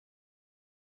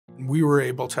We were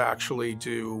able to actually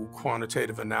do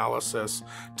quantitative analysis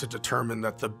to determine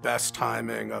that the best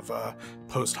timing of a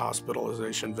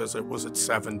post-hospitalization visit was at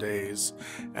 7 days.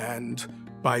 And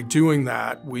by doing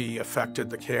that, we affected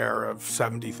the care of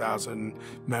 70,000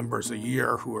 members a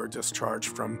year who are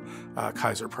discharged from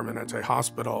Kaiser Permanente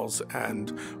hospitals,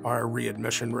 and our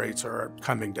readmission rates are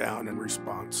coming down in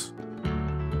response.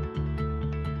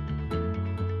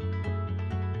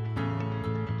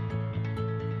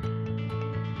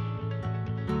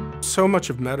 So much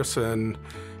of medicine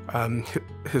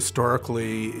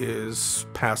historically is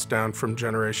passed down from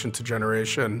generation to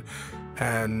generation,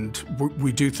 and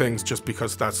we do things just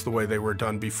because that's the way they were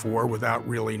done before without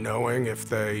really knowing if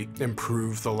they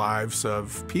improve the lives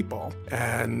of people.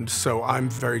 And so I'm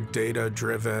very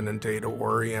data-driven and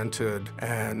data-oriented,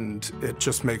 and it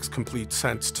just makes complete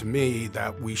sense to me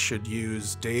that we should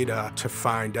use data to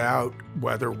find out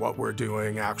whether what we're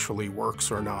doing actually works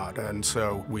or not. And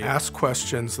so we ask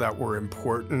questions that were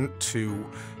important to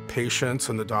patients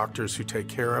and the doctors who take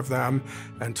care of them,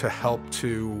 and to help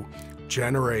to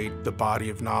generate the body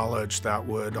of knowledge that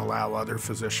would allow other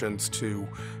physicians to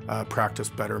practice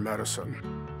better medicine.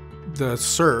 The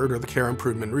CIRD, or the Care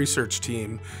Improvement Research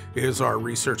Team, is our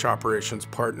research operations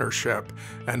partnership,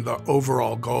 and the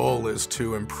overall goal is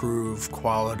to improve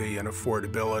quality and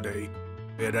affordability.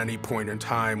 At any point in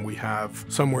time, we have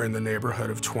somewhere in the neighborhood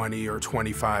of 20 or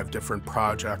 25 different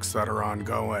projects that are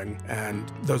ongoing, and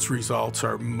those results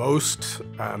are most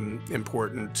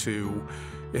important to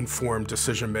inform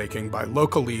decision-making by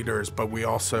local leaders, but we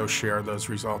also share those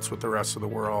results with the rest of the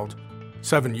world.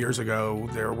 7 years ago,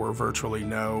 there were virtually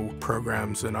no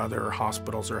programs in other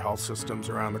hospitals or health systems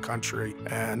around the country.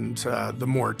 And the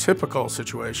more typical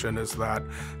situation is that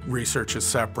research is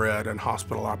separate and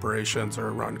hospital operations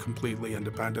are run completely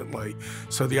independently.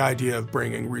 So the idea of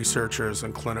bringing researchers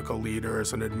and clinical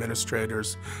leaders and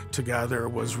administrators together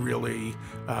was really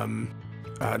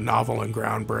novel and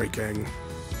groundbreaking.